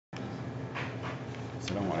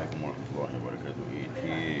Assalamu alaikum wa rahmatullahi wa barakatuh. It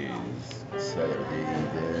is Saturday,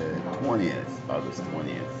 the 20th, August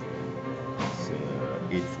 20th. It's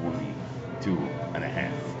 8:42 and a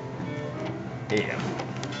half a.m.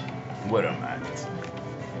 Where I'm at.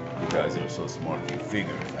 You guys are so smart, you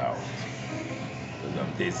figure it out. Because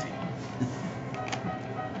I'm dizzy.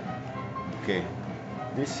 Okay,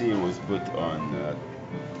 this here was put on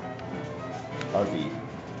RV,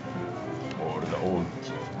 or the old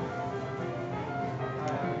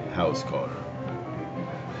house color.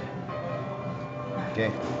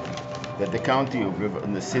 Okay, that the county of River,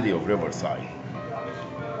 in the city of Riverside,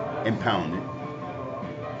 impounded.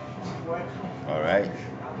 All right,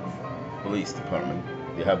 police department.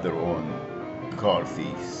 They have their own car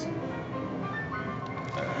thieves.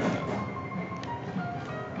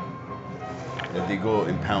 That they go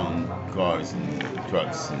impound cars and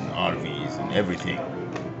trucks and RVs and everything.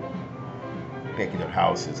 Take their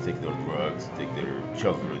houses, take their drugs, take their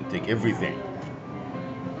children, take everything,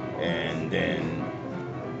 and then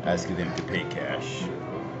ask them to pay cash,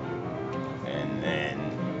 and then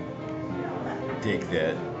take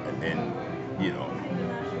that, and then, you know,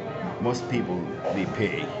 most people, they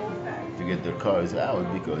pay to get their cars out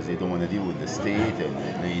because they don't want to deal with the state and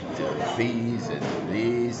the late fees and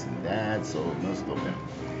this and that, so most of them.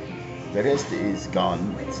 The rest is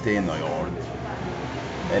gone, stay in the yard,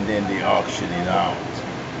 and then they auction it out.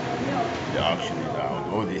 They auction it out,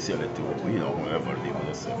 or they sell it to, you know, whoever they want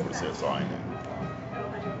to sell for sale sign.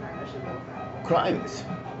 Crimes,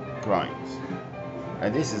 crimes.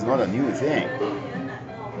 And this is not a new thing.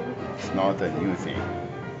 It's not a new thing.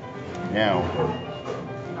 Now,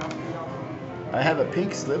 I have a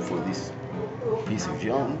pink slip for this piece of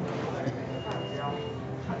junk.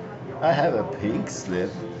 I have a pink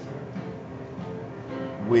slip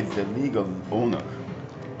with the legal owner.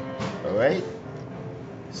 All right,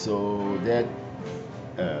 so that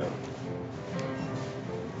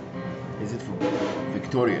is it for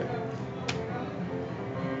Victoria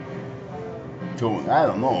Tone? I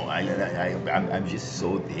don't know. I'm just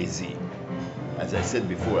so dizzy. As I said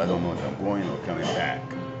before, I don't know if I'm going or coming back.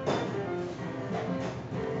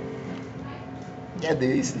 Yeah,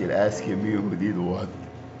 they still asking me who did what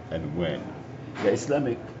and when. The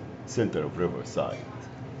Islamic Center of Riverside,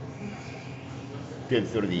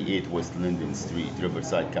 1038 West Linden Street,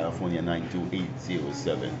 Riverside, California,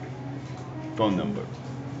 92807. Phone number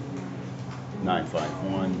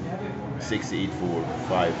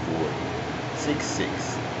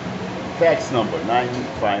 951-684-5466. Fax number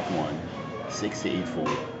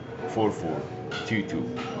 951-684-4422.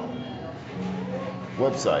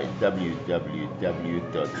 Website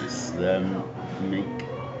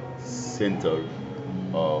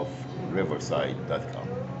www.islamiccenterofriverside.com.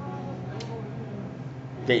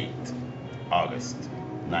 Date August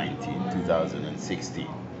 19, 2016.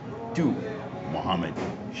 To Mohammed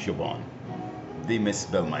Shaban. They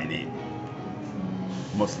misspell my name.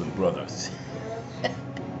 Muslim brothers.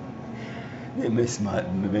 They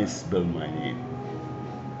misspell my name.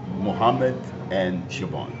 Mohammed and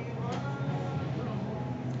Shaban.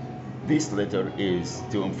 This letter is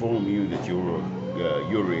to inform you that your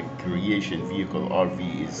recreation vehicle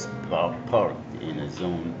RV is parked in a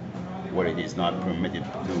zone where it is not permitted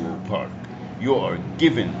to park. You are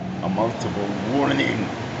given a multiple warning.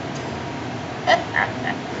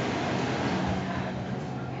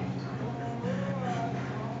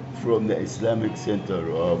 From the Islamic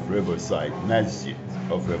Center of Riverside, Masjid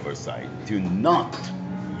of Riverside, to not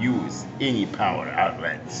use any power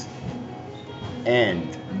outlets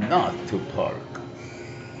and not to park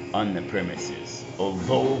on the premises,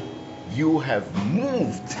 although you have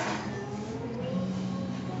moved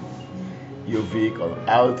your vehicle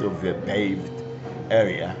out of the paved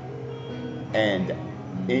area and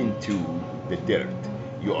into the dirt.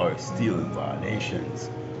 You are still in violations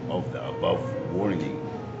of the above warning.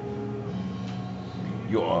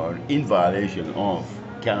 You are in violation of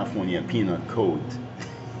California Penal Code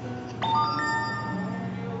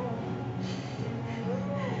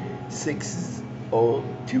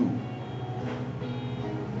 602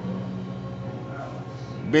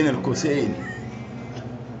 بين القوسين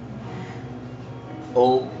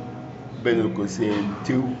O بين القوسين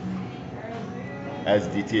 2 as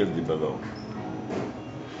detailed below.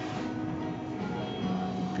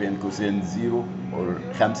 بين قوسين 0 or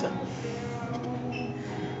 5.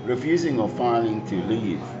 Refusing or failing to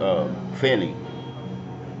leave, failing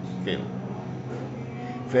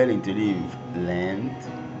to leave land,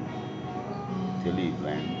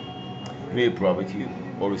 real property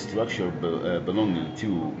or structure belonging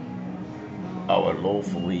to or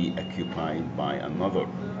lawfully occupied by another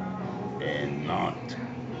and not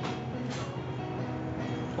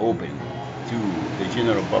open to the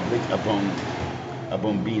general public upon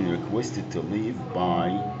being requested to leave by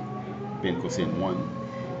Ben Hussein 1,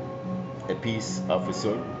 a peace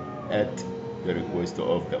officer at the request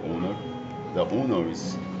of the owner, the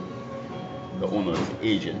owner's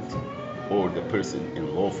agent, or the person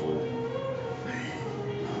in lawful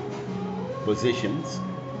positions,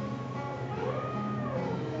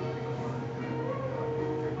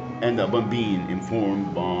 and upon being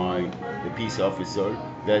informed by the peace officer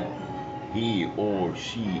that he or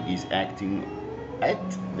she is acting at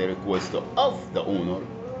the request of the owner,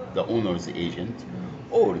 the owner's agent,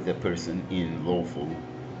 or the person in lawful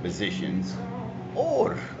positions,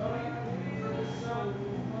 or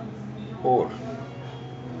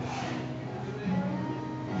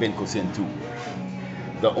Ben Hussein 2,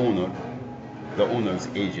 the owner's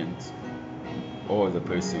agent, or the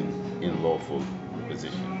person in lawful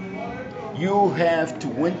position. You have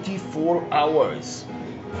 24 hours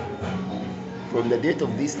from the date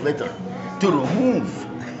of this letter to remove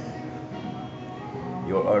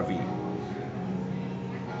your RV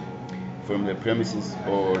from the premises,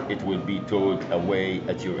 or it will be towed away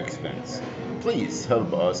at your expense. Please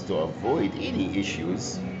help us to avoid any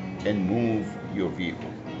issues and move your vehicle.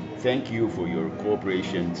 Thank you for your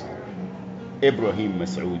cooperation. Ibrahim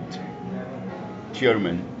Masood,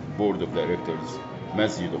 Chairman, Board of Directors,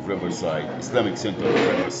 Masjid of Riverside, Islamic Center of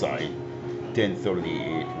Riverside,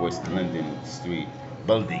 1038 West Linden Street,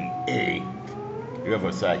 Building A,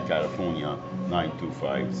 Riverside, California,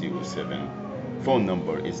 92507. Phone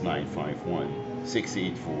number is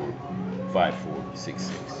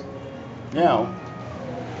 951-684-5466. Now,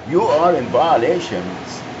 you are in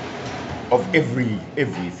violations of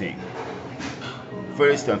everything.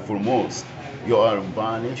 First and foremost, you are in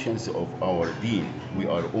violations of our deen. We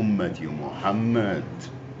are Ummati Muhammad,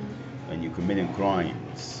 and you're committing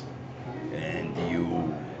crimes, and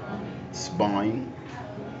you spying,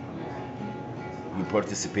 you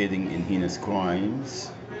participating in heinous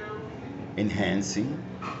crimes, enhancing,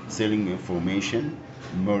 selling information,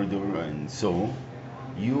 murder, and so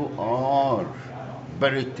you are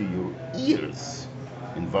buried to your ears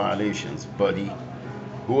in violations, buddy.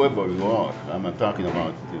 Whoever you are, I'm not talking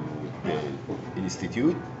about the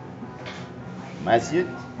institute, masjid,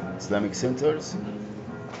 Islamic centers,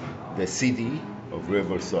 the city of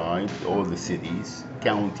Riverside, all the cities,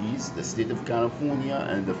 counties, the state of California,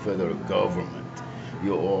 and the federal government.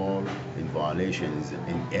 You are in violations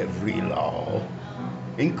in every law,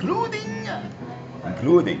 including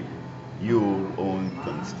your own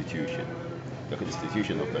constitution, the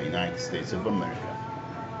Constitution of the United States of America.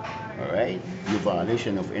 All right? Your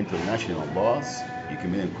violation of international laws, you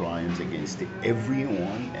committing crimes against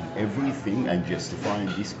everyone and everything, and justifying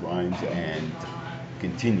these crimes and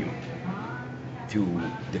continue to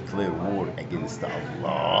declare war against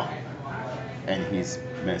Allah and His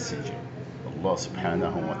Messenger, Allah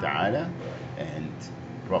subhanahu wa ta'ala, and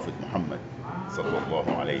Prophet Muhammad sallallahu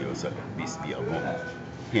alayhi wa sallam, peace be upon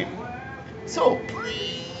him. So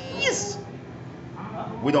please,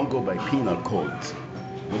 we don't go by penal codes.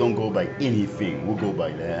 We don't go by anything. We go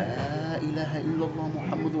by La ilaha illallah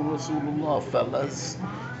Muhammadur Rasulullah. Fellas,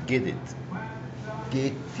 get it.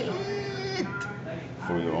 Get it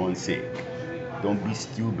for your own sake. Don't be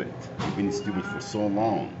stupid. You've been stupid for so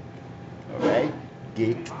long. All right?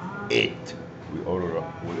 Get it. We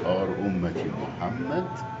are Ummati Muhammad.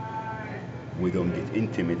 We don't get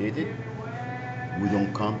intimidated. We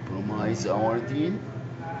don't compromise our deen.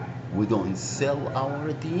 We don't sell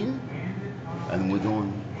our deen. And we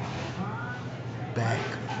don't back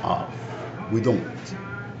off. We don't.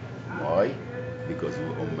 Why? Because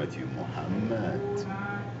we're Ummati Muhammad.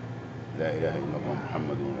 La ilaha illallah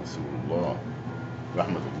Muhammadun Rasulullah.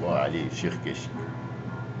 Rahmatullah alayhi Sheikh Kishk.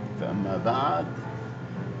 فأما بعد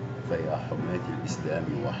فيا حماة الإسلام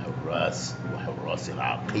وحراس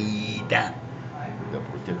العقيدة, the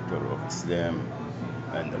protector of Islam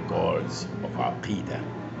and the guards of Aqidah.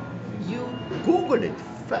 You Google it,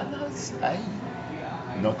 fellas.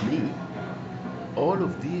 Not me. All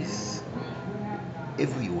of this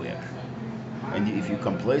everywhere. And if you're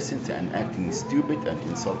complacent and acting stupid and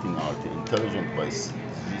insulting our intelligent by this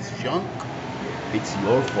junk, it's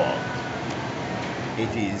your fault.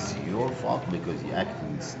 It is your fault because you're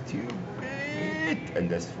acting stupid. And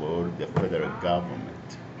that's for the federal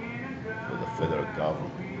government. For the federal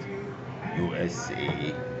government.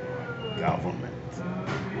 USA government.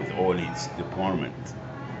 With all its departments.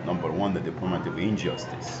 Number one, the Department of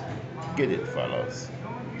Injustice. Get it, fellas.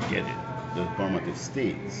 Get it. The Department of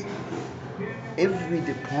States. Every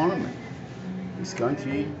department in this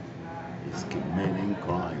country is committing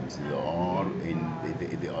crimes. They are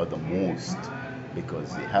the most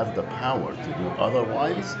because they have the power to do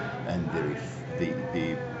otherwise, and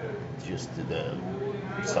they just the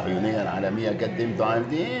الصهيونية العالمية got them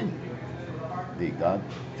dived in. They got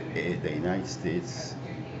the United States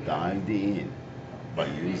dived in by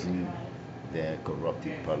using the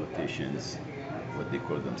corrupted politicians, what they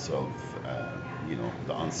call themselves,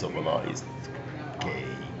 the uncivilized, gay,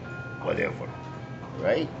 whatever,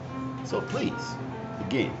 right? So please,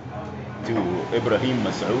 again, to Ibrahim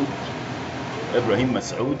Masoud,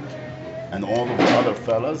 and all of the other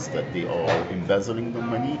fellas that they are embezzling the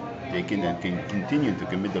money, they can continue to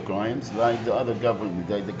commit the crimes like the other government,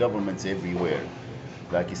 like the governments everywhere,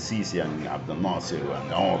 like Sisi and Abdel Nasser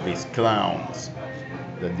and all these clowns,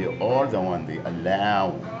 that they are the one they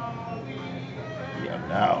allow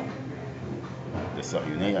the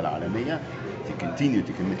Sahiyuniyya al-Alamiyya to continue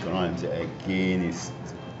to commit crimes against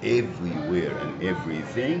everywhere and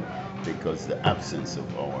everything, because the absence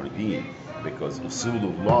of our deen, because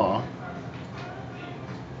Usulullah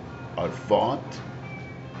are fought,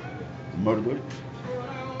 murdered,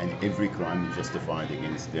 and every crime is justified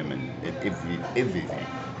against them, and everything.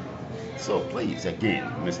 So please,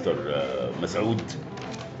 again, Mr. Masoud,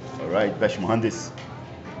 all right, Bash Muhandis,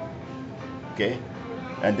 okay,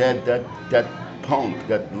 and that punk,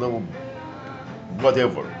 that little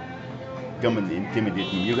whatever, come and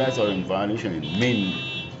intimidate me. You guys are in violation, and men,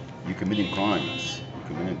 you're committing crimes. You're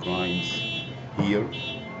committing crimes here,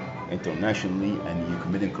 internationally, and you're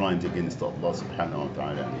committing crimes against Allah subhanahu wa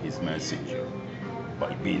ta'ala and His Messenger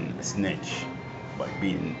by being a snitch, by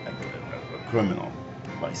being a criminal,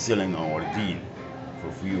 by selling our deen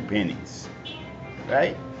for few pennies,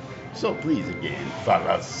 right? So please, again,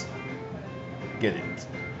 fellas, get it,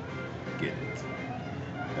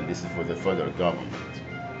 and this is for the federal government,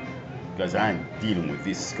 because I'm dealing with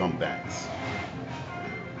these scumbags.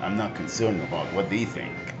 I'm not concerned about what they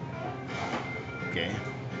think, okay?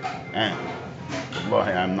 And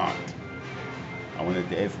wallahi, I'm not. I wanted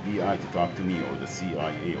the FBI to talk to me, or the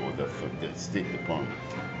CIA, or the State Department,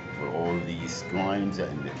 for all these crimes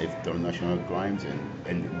and international crimes,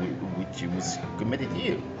 and which was committed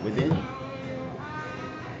here within.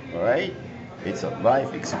 All right, it's a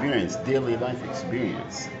life experience, daily life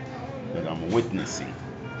experience that I'm witnessing.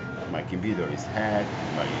 My computer is hacked,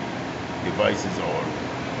 my devices are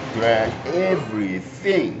dragged,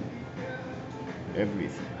 everything.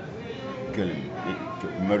 Killing,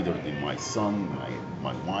 murdered my son,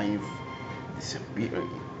 my wife, disappeared,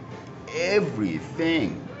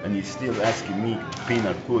 everything, and you're still asking me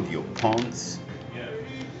penal code, your punks,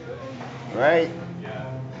 right?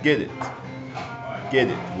 Get it.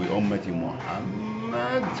 We ummati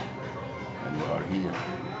Muhammad, and we are here.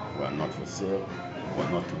 We are not for sale. We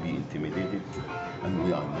are not to be intimidated, and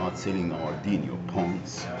we are not selling our deen, your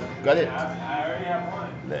punks. Got it?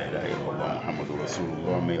 La ilaha illallah Muhammadur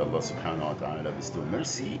Rasulullah. May Allah subhanahu wa ta'ala bestow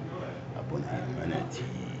mercy upon humanity.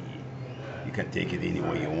 You can take it any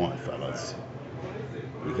way you want, fellas.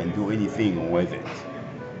 You can do anything with it.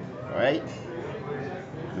 Alright?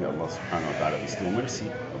 May Allah subhanahu wa ta'ala bestow mercy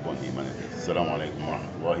upon humanity. Assalamu alaikum wa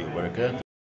rahmatullahi wa barakatuh.